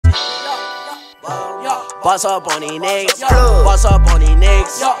Boss up on these niggas. Boss up on these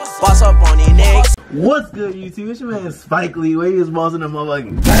niggas. Boss up on these niggas. What's good, YouTube? It's your man SpikeLeak. Where you bossing the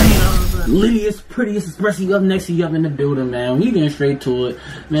motherfucking game? Littiest, prettiest, especially up next to you up in the building, man. We getting straight to it.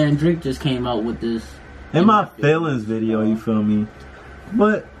 Man, Drake just came out with this. In my feelings video, you feel me?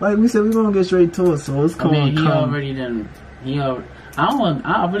 But, like we said, we gonna get straight to it, so it's gonna I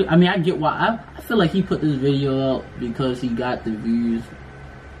get why. I feel like he put this video out because he got the views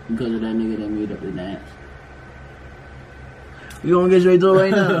because of that nigga that made up the dance. We gonna get straight to it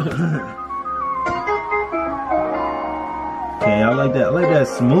right now. Okay, I like that. I like that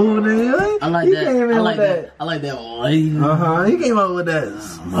smooth nigga. I like that. I like that. He came out with that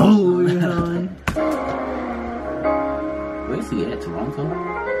smooth, you know. Where's he at? Toronto?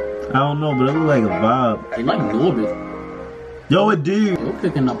 I don't know, but it look like a vibe. They like Norbit. Yo, it do. They're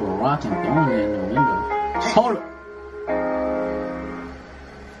picking up a rock and throwing it in the window. Hold up.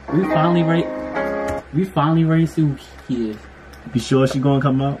 We finally ready to see who he is. You sure she gonna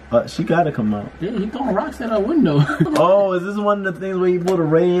come out? She gotta come out. Yeah, he throwing rocks at her window. Oh, is this one of the things where you put a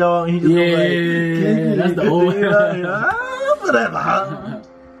radio and he just yeah, that's the old one. I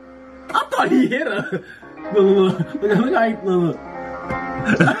thought he hit her. Look like he look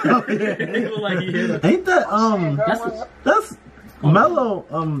like he hit her. Ain't that that's Mellow,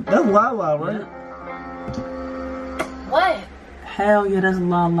 that's Lala, right? What? Hell yeah, that's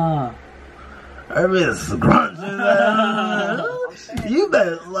Lala. Everybody's scrunching. You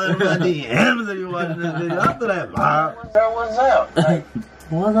better slide my DMs if you watching this video. After that, Bob. Girl, what's up? Like,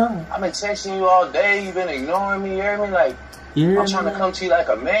 what's up? I've been texting you all day. You've been ignoring me. You hear me? Like, yeah, I'm trying to come to you like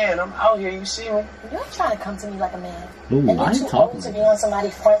a man. I'm out here. You see me? You're trying to come to me like a man. Ooh, and you're too old to be on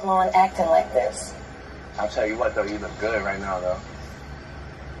somebody's front lawn acting like this. I'll tell you what, though. You look good right now, though.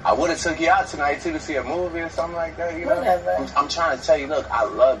 I would have took you out tonight, too, to see a movie or something like that, you know? Whatever. I'm trying to tell you, look, I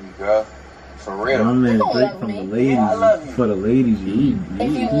love you, girl. For real. My man don't Drake love from me. the ladies. Yeah, I love you. For the ladies,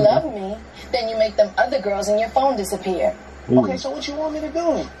 If you love me, then you make them other girls in your phone disappear. Ooh. Okay, so what you want me to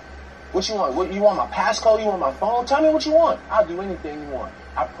do? What you want? You want my passcode? You want my phone? Tell me what you want. I'll do anything you want.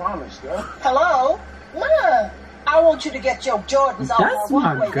 I promise, girl. Hello? Ma, I want you to get your Jordans off That's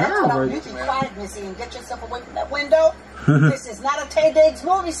my my walkway. girl That's what right you be quiet, Missy, and get yourself away from that window. This is not a Tay Diggs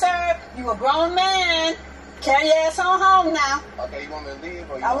movie, sir. You a grown man. Carry your ass on home now. Okay, you want me to leave?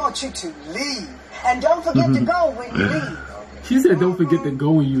 Or I want you to leave. And don't forget to go when you leave. She said don't forget to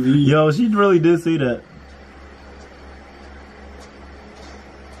go when you leave. Yo, she really did say that.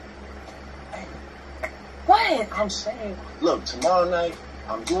 What? I'm saying, look, tomorrow night,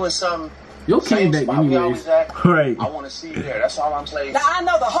 I'm doing something. Yo came back anyways. Right. I want to see you there. That's all I'm playing. Now I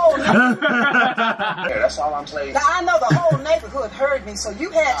know the whole neighborhood. That's all I'm playing. Now I know the whole neighborhood heard me, so you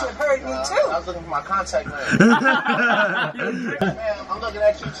had to have heard me I too. was looking for my contact lens. Man, I'm looking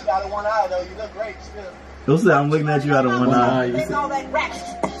at you. You got one eye though. You look great still. You'll say I'm looking at you out of one eye. Think all that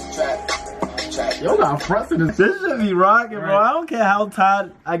ratchet. Yo got fronts in this. This should be rocking, bro. I don't care how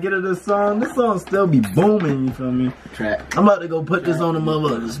tired I get of this song. This song still be booming, you feel me? Track. I'm about to go put this on the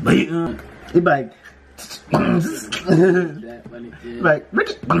motherfucker's speaker. He like, got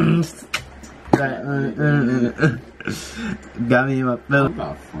me in my feelings.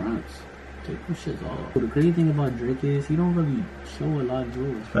 About fronts. Take them shits off. The crazy thing about Drake is he don't really show a lot of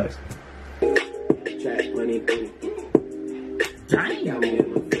jewels. Facts. Damn.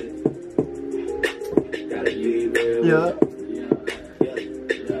 Yeah.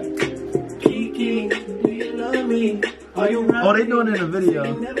 Oh, they doing it in the video.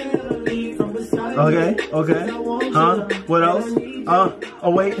 Okay, okay. Huh? What else?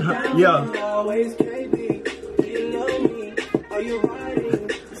 Oh wait, yeah.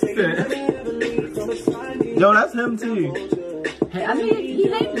 Yo, that's him too. Hey, I mean, he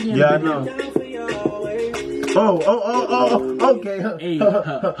hates him. Yeah, I know. Oh, okay. Hey,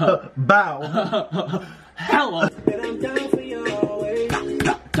 Bow. hello.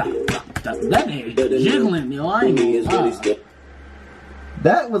 That nigga jiggling, yo. I ain't gonna lie.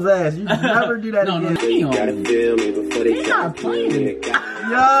 That was ass. You never do that again. He not playing.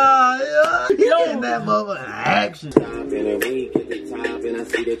 Yeah. He getting that motherfucking action.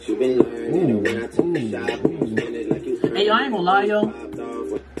 Hey, yo, I ain't gonna lie, yo.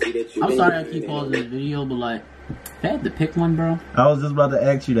 I'm sorry I keep pausing this video, but like, if I had to pick one, bro. I was just about to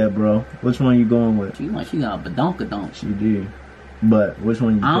ask you that, bro. Which one you going with? She got a badonkadonk. She do. But which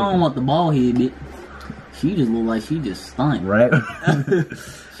one you I don't want the bald head, bitch. She just look like she just stunned. Right?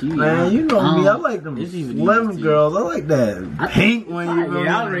 Man, you know me. I like them slim girls. I like that pink one. I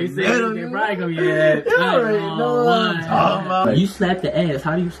already said it. Probably gonna be that. You already know what I'm talking about. You slap the ass.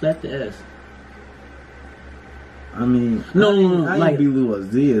 How do you slap the ass? I mean, No, I like ain't be little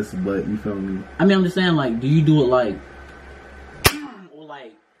Zeus, but you feel me? I mean, I'm just saying, like, do you do it like, or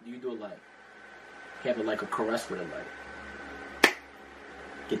like, do you do it like, have it like a caress with it, like,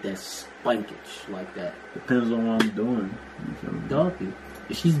 get that spankage like that? Depends on what I'm doing. You feel me? Doggy,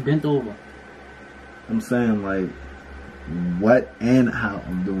 if she's bent over. I'm saying like what and how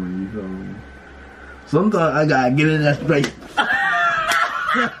I'm doing. You feel me? Sometimes I gotta get in that straight.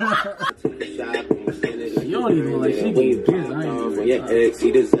 You don't even look like she gets kids. I ain't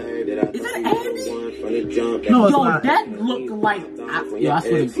even Is that Andy? No, it's Yo, not. that looked like I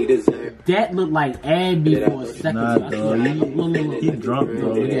swear to that looked like Andy for a second. Nah, I swear. dog. Look. He drunk,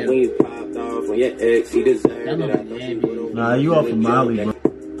 bro. That looked like Andy. Nah, you off of Molly, bro.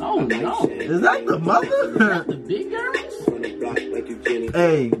 Oh no. Is that the mother? Is that the big girls?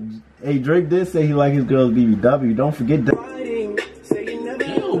 Hey, Drake did say he like his girls BBW. Don't forget that.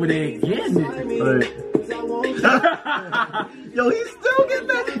 He over there getting it. Yo, he still getting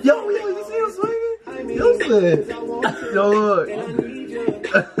that. Yo, you see him swinging? Yo, said. Yo, look. That's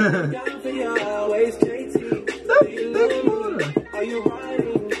big water.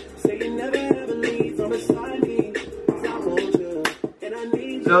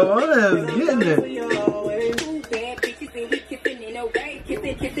 Yo, what is getting it?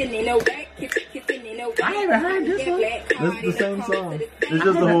 I haven't heard this one. This is the same song. It's just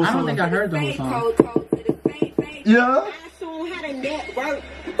the whole I don't song. think I heard the whole song. Yeah?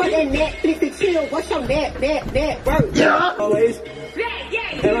 But that Netflix and chill, what's your net worth? Yeah. Always.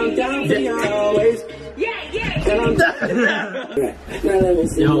 And I'm down for you always. And I'm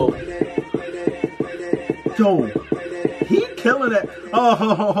Yo, he killing it.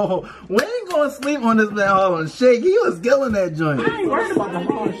 Oh, we ain't gonna sleep on this man Harlem Shake. He was killing that joint. I ain't worried about the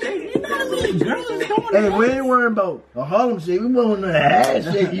Harlem Shake. You know what I mean? Girls is doing Hey, we ain't worrying about a Harlem Shake. We want the ass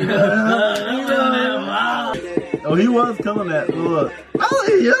shake, you know? Oh, he was killing that. Look. Oh,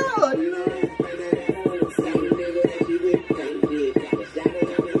 yeah, you know?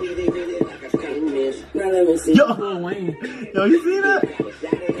 Yo, you see that?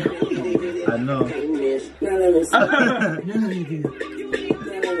 I know. Who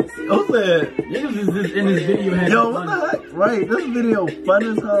said? Niggas is just in this video. Yo, what the heck? Right, this video fun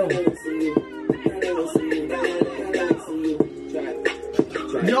as hell.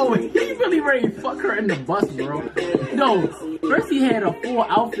 Yo, he really ready to fuck her in the bus, bro. No, first he had a full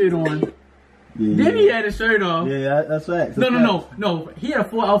outfit on. Yeah. Then he had a shirt off. Yeah, that's facts. No. He had a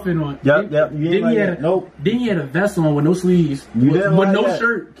full outfit on. Yep. You ain't Then like he had that. Nope. Then he had a vest on with no sleeves. You didn't with like no that.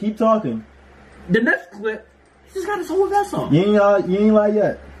 shirt. Keep talking. The next clip, he just got his whole vest on. You ain't like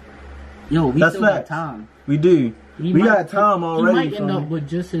yet. Yo, we That's still got facts. time. We do. We got time already. He might end up with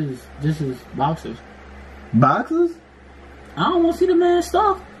just his boxers. Boxes? I don't want to see the man's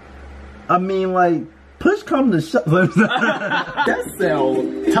stuff. I mean, like, push come to shove. That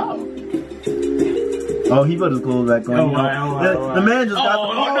sounds tough. Oh, he put his clothes back on. Oh, right. The man just got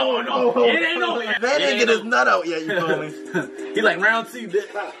the... No. It ain't over yet. Man didn't get his nut out yet, you feel me? He like round two.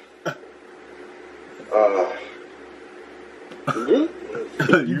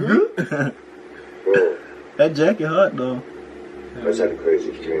 You good? That jacket hot, though. I just had a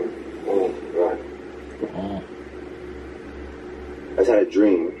crazy dream. Oh, God. Oh. I just had a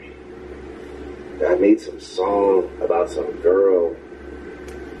dream that I made some song about some girl.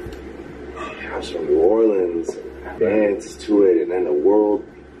 I was from New Orleans, and I danced to it, and then the world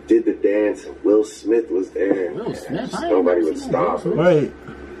did the dance, and Will Smith was there. Will Smith? And nobody would stop. Right.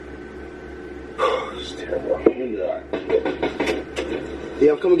 It's terrible.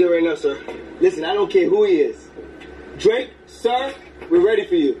 Yeah, I'm coming get right now, sir. Listen, I don't care who he is. Drake, sir, we're ready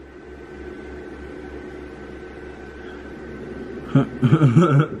for you.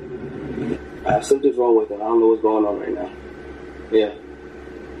 Something's wrong with it. I don't know what's going on right now. Yeah.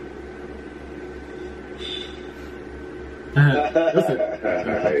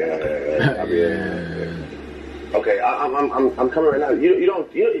 Okay, I'm coming right now. Do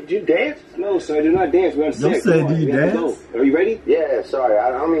you dance? No, sir, I do not dance. We're on set. Don't say, do you dance? Are you ready? Yeah, sorry.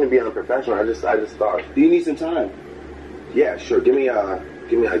 I don't mean to be unprofessional. I just thought. Do you need some time? Yeah, sure. Give me like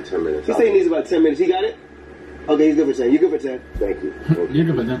 10 minutes. He said he needs about 10 minutes. He got it? Okay, he's good for 10. You're good for 10. Thank you. You're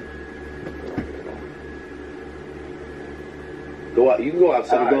good for 10. Go out. You can go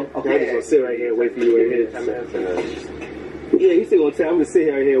outside. Okay, I'm just gonna sit right here and wait for you right here. 10 minutes and then. Yeah, he's still gonna tell. I'm gonna sit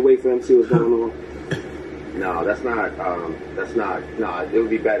right here and wait for him to see what's going on. No, that's not. No, it would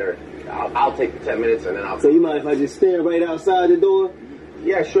be better. I'll take the 10 minutes and then I'll. So you mind if I just stand right outside the door?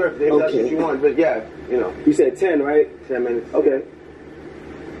 Yeah, sure. If that's what you want, but yeah, you know. You said 10, right? 10 minutes. Okay.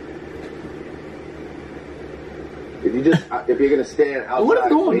 If you just, if you're gonna stand outside. What is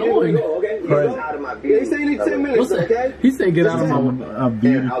going on? Okay, get out of my beauty. He said you need 10 minutes, okay? He said get out of my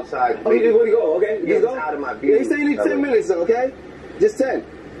beauty. Outside. Oh, you want to go? Okay, just go. Out of my beauty. He said you need 10 minutes, okay? Just 10.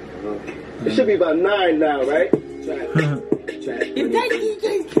 It should be about 9 now, right? Is that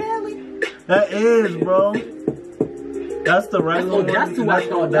DJ Kelly? That is, bro. That's the right one. That's who I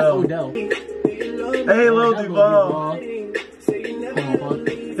thought. That's Odell. Hey, Lil Duval. Is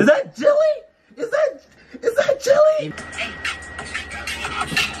that Chili? Is that Chili?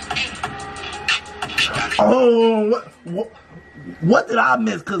 Oh, what did I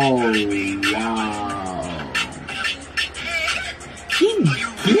miss? Cause wow.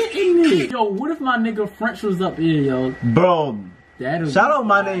 He getting it. Yo, what if my nigga French was up here, yo? Bro. Shout out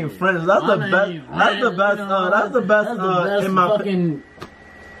My Name French. That's the best. That's the best. That's the best in my.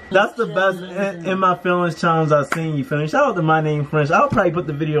 That's the best in my feelings challenge I've seen. You feel me? Shout out to My Name French. I'll probably put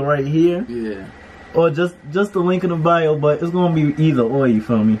the video right here. Yeah. Or just the link in the bio, but it's gonna be either or. You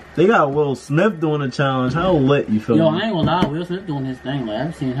feel me? They got Will Smith doing a challenge. How lit? You feel me? Yo, I ain't gonna lie. Will Smith doing his thing. Like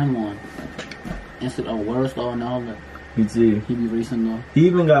I've seen him on Instagram, World Star and all that. Me too. He be racing though. He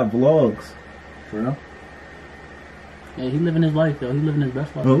even got vlogs. For real? Yeah, he living his life, though. He living his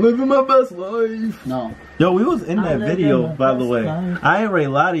best life. I'm living my best life. No. Yo, we was in that video, by the way. I ain't ready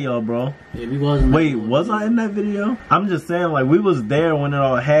to lie to y'all, bro. Yeah, we wasn't. Wait, was I in that video? I'm just saying, like, we was there when it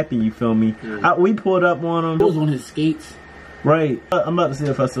all happened, you feel me? Yeah. We pulled up on him. He was on his skates. Right. I'm about to see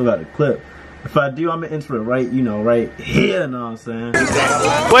if I still got the clip. If I do, I'm gonna enter it right, you know, right here, know what I'm saying?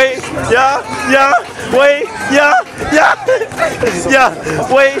 Wait, yeah, wait, yeah,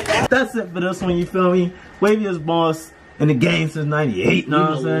 wait. That's it for this one, you feel me? Waviest boss in the game since '98, know what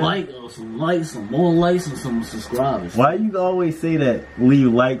I'm saying? Some likes, some more likes, and some subscribers. Why you always say that?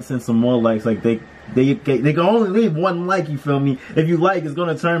 Leave likes and some more likes, like they can only leave one like, you feel me? If you like, it's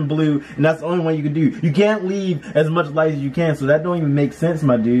gonna turn blue, and that's the only one you can do. You can't leave as much likes as you can, so that don't even make sense,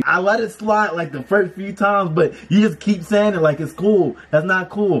 my dude. I let it slide like the first few times, but you just keep saying it like it's cool. That's not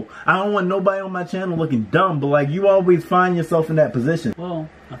cool. I don't want nobody on my channel looking dumb, but like you always find yourself in that position. Well,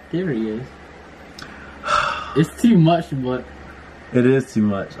 my theory is it's too much, but it is too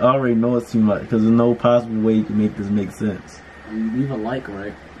much. I already know it's too much because there's no possible way you can make this make sense. You leave a like,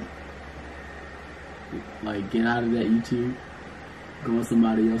 right? Like, get out of that YouTube, go on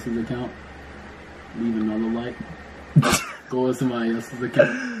somebody else's account, leave another like, go on somebody else's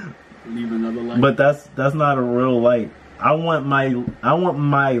account, leave another like. But that's not a real like. I want my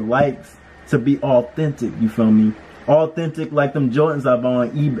likes to be authentic, you feel me? Authentic like them Jordans I bought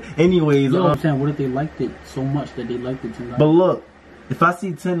on eBay. Anyways, I'm saying, what if they liked it so much that they liked it 10 likes? But look, if I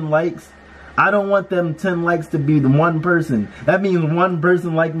see 10 likes, I don't want them 10 likes to be the one person. That means one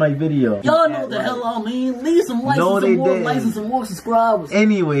person liked my video. Y'all know what the hell I mean. Leave some likes and some more likes and some more subscribers.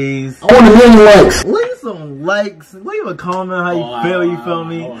 Anyways, I want 1,000,000 likes. Leave some likes. Leave a comment how you feel, you feel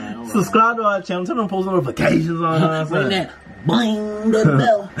me? Subscribe to our channel. Turn on post notifications on. Ring that bling the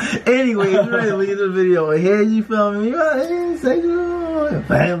bell. Anyways, you ready to leave the video here, you feel me? You gotta say your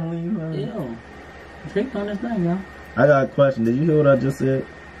family, you feel me? Yo, Drake on this thing, yo. I got a question. Did you hear what I just said?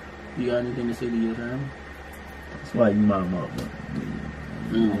 You got anything to say to your family? That's why you my mother.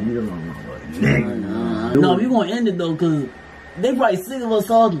 You're my mother. No, we gonna end it though, cause they probably sick of us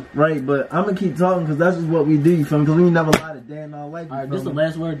talking. Right, but I'm gonna keep talking cause that's just what we do, you feel me? Cause we never lie to Dan all like. Alright, this is the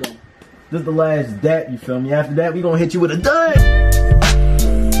last word though. This is the last dap, you feel me? After that, we gonna hit you with a done.